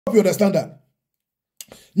you understand that.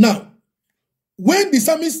 Now, when the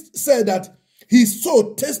psalmist said that his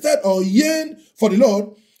soul tasted or yearned for the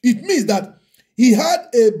Lord, it means that he had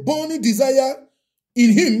a burning desire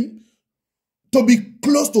in him to be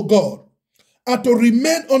close to God and to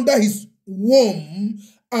remain under his warm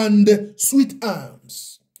and sweet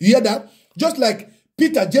arms. You hear that? Just like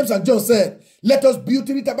Peter, James, and John said, let us build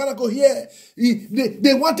the tabernacle here.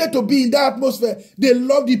 They wanted to be in that atmosphere. They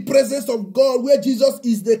loved the presence of God, where Jesus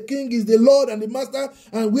is the King, is the Lord and the Master,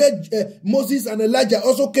 and where Moses and Elijah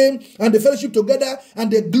also came and the fellowship together,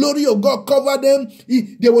 and the glory of God covered them.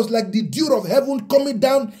 There was like the dew of heaven coming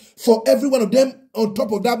down for every one of them on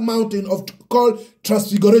top of that mountain called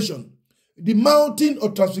Transfiguration. The mountain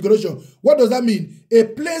of Transfiguration. What does that mean? A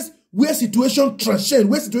place where situation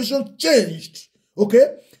transcend, where situation changed.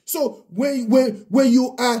 Okay? So when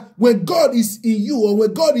God is in you, or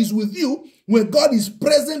when God is with you, when God is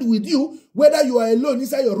present with you, whether you are alone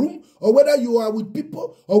inside your room, or whether you are with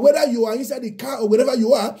people, or whether you are inside the car, or wherever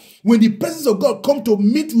you are, when the presence of God come to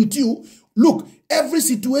meet with you, look, every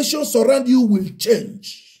situation surround you will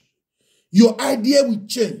change. Your idea will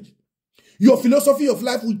change. Your philosophy of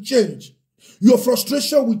life will change. Your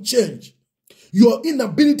frustration will change. Your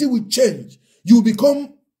inability will change. You will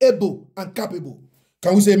become able and capable.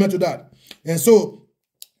 Can we say amen to that? And so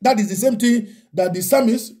that is the same thing that the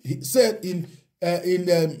psalmist said in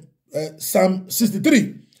Psalm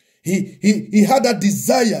 63. He had that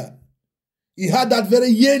desire. He had that very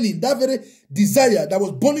yearning, that very desire that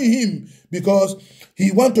was burning him, because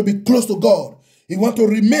he wanted to be close to God. He wanted to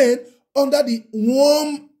remain under the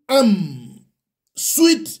warm,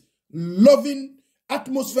 sweet, loving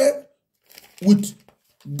atmosphere with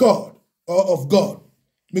God, or of God.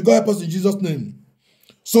 May God help us in Jesus' name.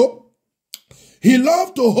 So, he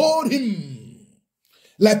loved to hold him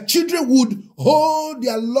like children would hold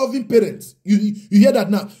their loving parents. You hear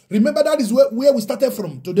that now? Remember, that is where we started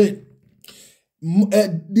from today.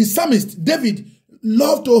 The psalmist, David,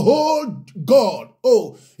 loved to hold God.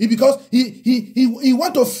 Oh, because he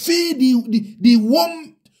want to feel the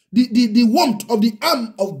warmth of the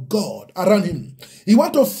arm of God around him. He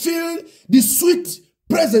want to feel the sweet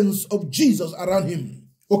presence of Jesus around him.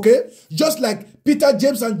 Okay? Just like Peter,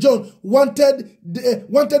 James, and John wanted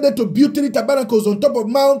them to build 3 tabernacles on top of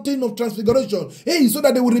mountain of Transfiguration. Hey, so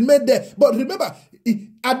that they would remain there. But remember,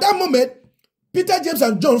 at that moment, Peter, James,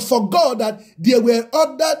 and John forgot that there were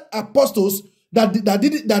other apostles that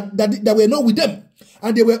were not with them.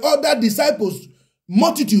 And there were other disciples,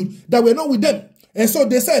 multitude, that were not with them. And so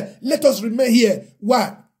they said, let us remain here.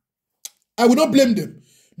 Why? I will not blame them.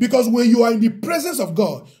 Because when you are in the presence of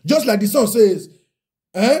God, just like the song says,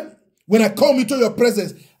 when I come into your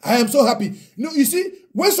presence, I am so happy. You see,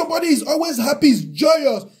 when somebody is always happy, is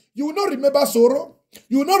joyous, you will not remember sorrow.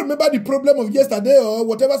 You will not remember the problem of yesterday or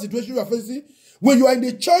whatever situation you are facing. When you are in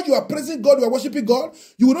the church, you are praising God, you are worshiping God,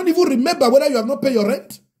 you will not even remember whether you have not paid your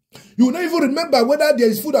rent. You will not even remember whether there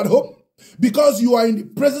is food at home. Because you are in the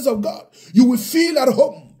presence of God. You will feel at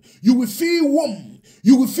home. You will feel warm.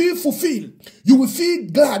 You will feel fulfilled. You will feel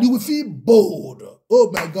glad. You will feel bold.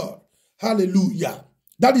 Oh my God. Hallelujah.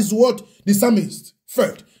 That is what the psalmist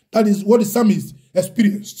felt. That is what the psalmist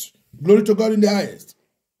experienced. Glory to God in the highest.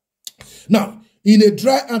 Now, in a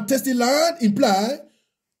dry and thirsty land imply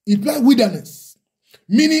wilderness.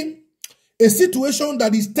 Meaning a situation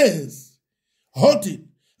that is tense, haunting,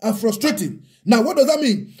 and frustrating. Now, what does that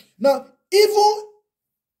mean? Now, even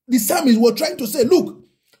the psalmist were trying to say, look,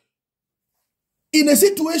 in a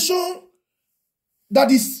situation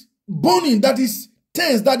that is burning, that is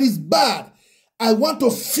tense, that is bad, I want to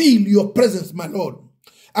feel your presence, my Lord.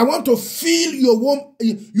 I want to feel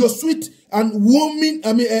your sweet and warm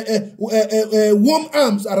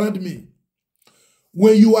arms around me.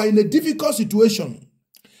 When you are in a difficult situation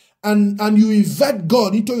and you invite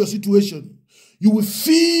God into your situation, you will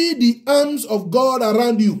feel the arms of God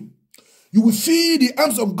around you. You will feel the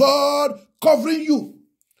arms of God covering you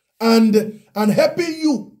and helping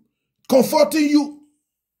you, comforting you.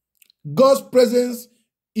 God's presence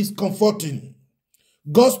is comforting.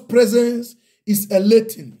 God's presence is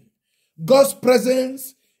elating. God's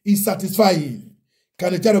presence is satisfying.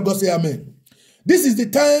 Can the child of God say amen? This is the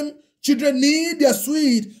time children need their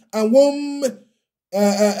sweet and warm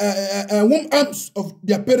arms of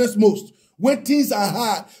their parents most. When things are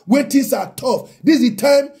hard, when things are tough, this is the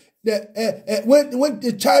time that when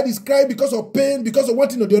the child is crying because of pain, because of one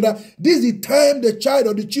thing or the other, this is the time the child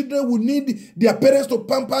or the children will need their parents to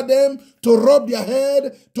pamper them, to rub their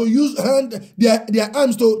head, to use their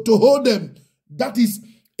arms to hold them. That is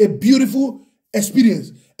a beautiful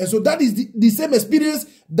experience. And so that is the same experience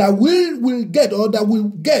that we will get, or that we'll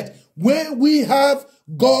get when we have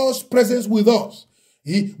God's presence with us,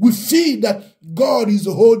 we feel that God is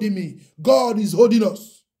holding me. God is holding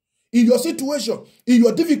us. In your situation, in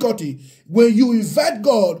your difficulty, when you invite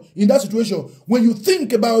God in that situation, when you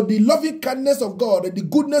think about the loving kindness of God, the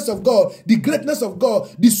goodness of God, the greatness of God,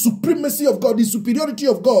 the supremacy of God, the superiority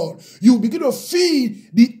of God, you begin to feel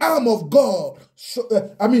the arm of God.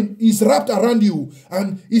 It's wrapped around you,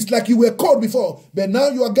 and it's like you were cold before, but now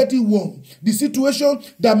you are getting warm. The situation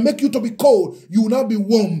that make you to be cold, you will now be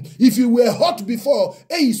warm. If you were hot before,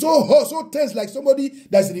 so hot, so tense, like somebody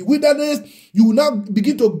that's in the wilderness, you will now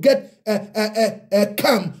begin to get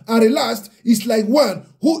calm and relaxed. It's like one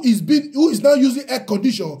who is now using air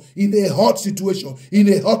conditioner in a hot situation,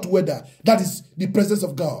 in a hot weather. That is the presence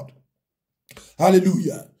of God.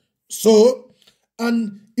 Hallelujah. So,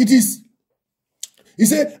 and it is. He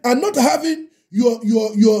said, and not having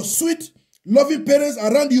your sweet, loving parents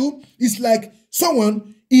around you is like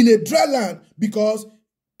someone in a dry land, because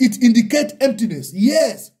it indicates emptiness.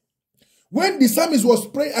 Yes. When the psalmist was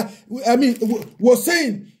praying, was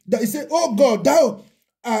saying that, he said, oh God, thou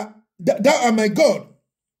art my God.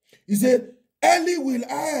 He said, early will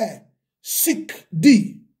I seek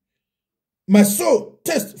thee. My soul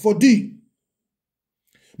thirsts for thee.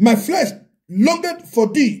 My flesh longeth for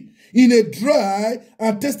thee, in a dry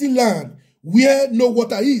and thirsty land where no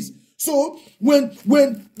water is. So when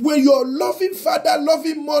your loving father,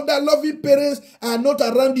 loving mother, loving parents are not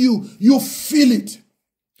around you, you feel it.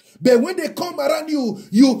 But when they come around you,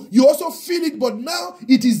 you also feel it. But now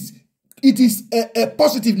it is a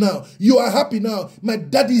positive now. You are happy now. My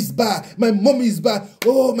daddy is back. My mom is back.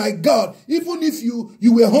 Oh my God. Even if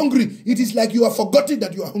you were hungry, it is like you are forgotten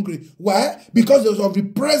that you are hungry. Why? Because of the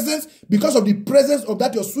presence of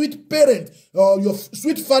that your sweet parent or your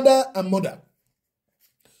sweet father and mother.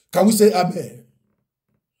 Can we say amen?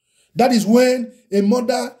 That is when a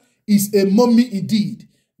mother is a mommy indeed.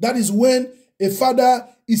 That is when a father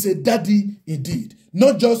is a daddy indeed.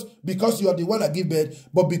 Not just because you are the one that give birth,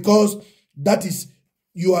 but because that is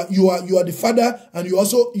you are the father, and you are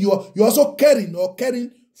also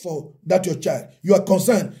caring for that your child. You are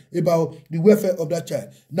concerned about the welfare of that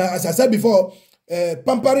child. Now, as I said before,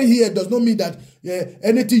 pampering here does not mean that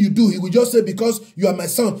anything you do, he will just say, because you are my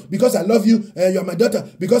son, because I love you, you are my daughter,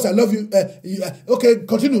 because I love you. Okay,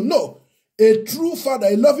 continue. No. A true father,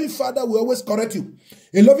 a loving father will always correct you.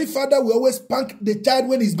 A loving father will always spank the child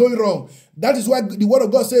when he's going wrong. That is why the word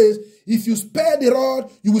of God says, if you spare the rod,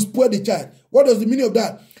 you will spoil the child. What does the meaning of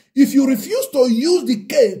that? If you refuse to use the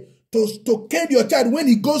cane to cane your child when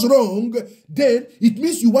he goes wrong, then it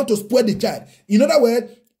means you want to spoil the child. In other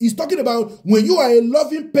words, he's talking about when you are a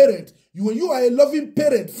loving parent,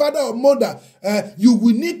 father or mother, you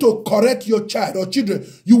will need to correct your child or children.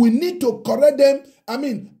 You will need to correct them,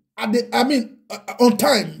 on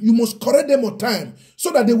time. You must correct them on time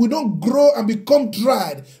so that they will not grow and become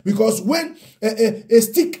dried. Because when a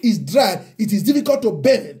stick is dried, it is difficult to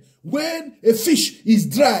burn. When a fish is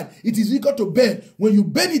dried, it is difficult to burn. When you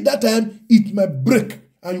burn it that time, it might break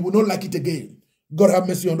and you will not like it again. God have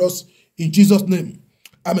mercy on us in Jesus' name.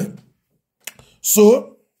 Amen.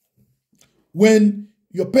 So, when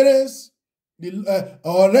your parents,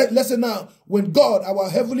 let's say now, when God, our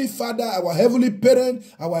heavenly Father, our heavenly parent,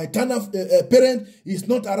 our eternal parent is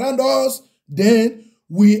not around us, then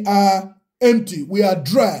we are empty, we are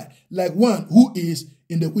dry, like one who is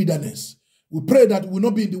in the wilderness. We pray that we will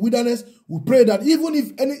not be in the wilderness. We pray that even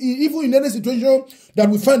in any situation that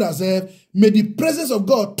we find ourselves, may the presence of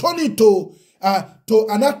God turn into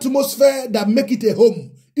an atmosphere that make it a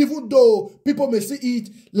home. Even though people may see it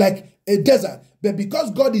like a desert, but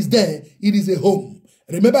because God is there, it is a home.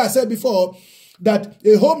 Remember I said before that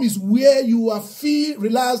a home is where you are feel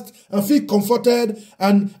relaxed and feel comforted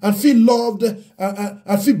and feel loved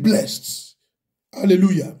and feel blessed.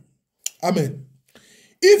 Hallelujah. Amen.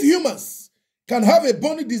 If humans can have a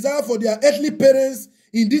burning desire for their earthly parents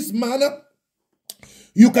in this manner,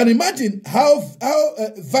 you can imagine how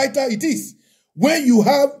vital it is when you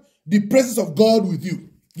have the presence of God with you.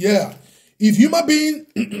 Yeah. If human being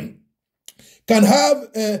can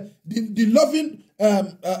have the loving,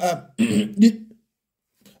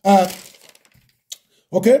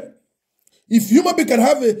 if human being can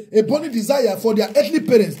have a burning desire for their earthly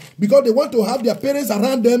parents because they want to have their parents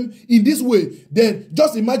around them in this way, then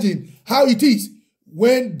just imagine how it is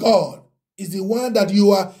when God is the one that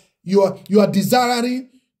you are desiring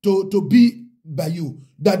to be by you,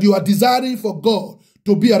 that you are desiring for God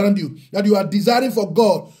to be around you, that you are desiring for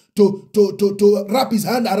God to wrap his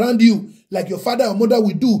hand around you like your father or mother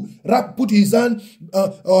will do. Put his hand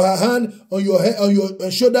or her hand on your head, on your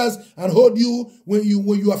shoulders, and hold you when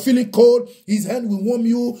you are feeling cold. His hand will warm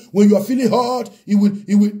you when you are feeling hot. He will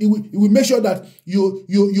make sure that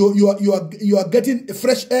you are getting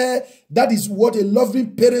fresh air. That is what a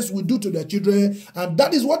loving parents will do to their children, and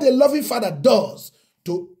that is what a loving father does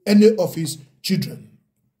to any of his children.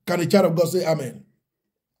 Can a child of God say amen?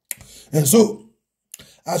 And so,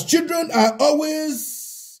 as children are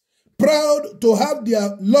always proud to have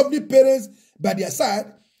their lovely parents by their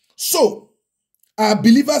side, so are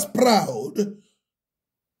believers proud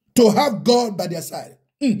to have God by their side.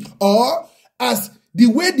 Or as the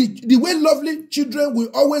way lovely children will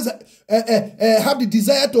always have the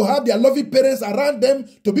desire to have their lovely parents around them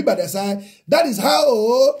to be by their side, that is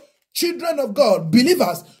how children of God,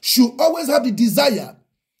 believers, should always have the desire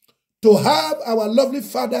to have our lovely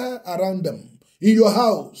Father around them. In your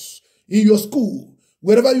house, in your school,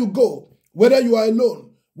 wherever you go, whether you are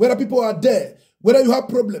alone, whether people are there, whether you have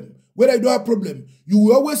problem, whether you don't have problem, you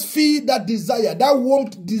will always feel that desire, that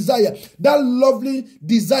warmth desire, that lovely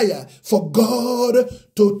desire for God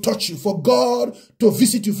to touch you, for God to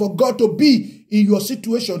visit you, for God to be in your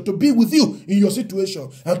situation, to be with you in your situation,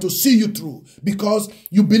 and to see you through. Because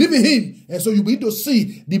you believe in Him, and so you begin to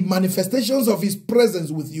see the manifestations of His presence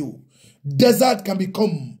with you. Desert can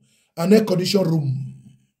become an air-conditioned room.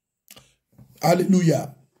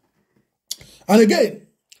 Hallelujah. And again,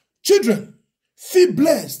 children feel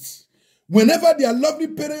blessed whenever their lovely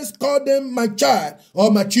parents call them my child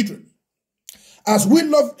or my children. As we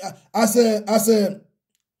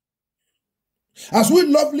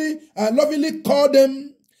lovingly call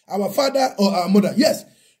them our father or our mother. Yes,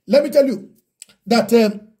 let me tell you that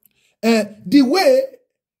the way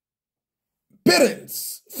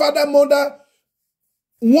parents, father, mother,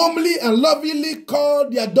 warmly and lovingly call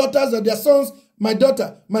their daughters or their sons, my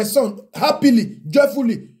daughter, my son, happily,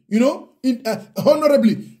 joyfully,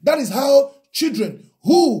 honorably. That is how children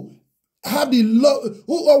who have the love,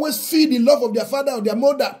 who always feel the love of their father or their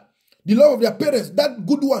mother, the love of their parents, that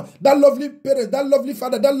good one, that lovely parents, that lovely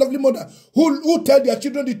father, that lovely mother, who tell their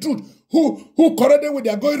children the truth, who correct them when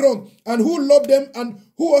they are going wrong, and who love them and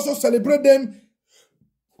who also celebrate them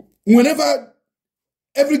whenever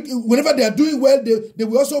they are doing well. They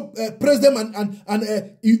will also praise them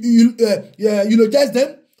and eulogize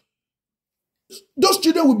them. Those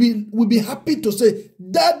children will be happy to say,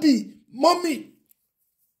 Daddy, Mommy.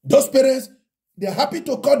 Those parents, they are happy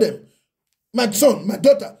to call them my son, my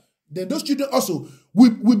daughter. Then those children also will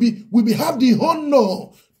have the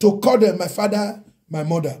honor to call them my father, my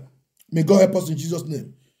mother. May God help us in Jesus'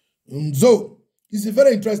 name. So, it's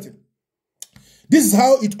very interesting. This is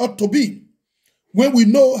how it ought to be. When we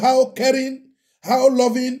know how caring, how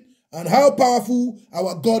loving, and how powerful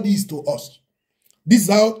our God is to us. This is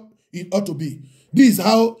how it ought to be. This is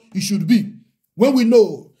how it should be. When we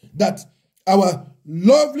know that our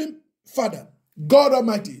lovely Father, God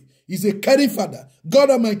Almighty, is a caring Father.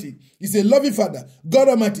 God Almighty is a loving Father. God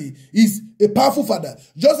Almighty is a powerful Father.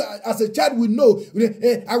 Just as a child will know,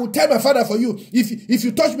 I will tell my father for you. If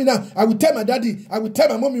you touch me now, I will tell my daddy. I will tell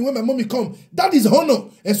my mommy when my mommy comes. That is honor.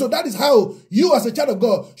 And so that is how you as a child of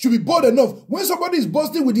God should be bold enough. When somebody is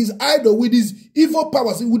boasting with his idol, with his evil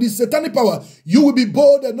powers, with his satanic power, you will be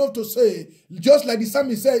bold enough to say, just like the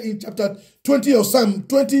psalmist said in chapter 20 of Psalm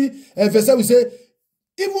 20, verse 7, we say,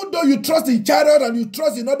 even though you trust in chariot and you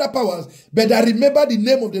trust in other powers, but I remember the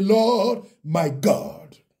name of the Lord, my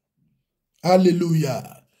God.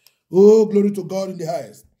 Hallelujah. Oh, glory to God in the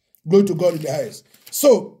highest. Glory to God in the highest.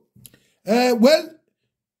 So,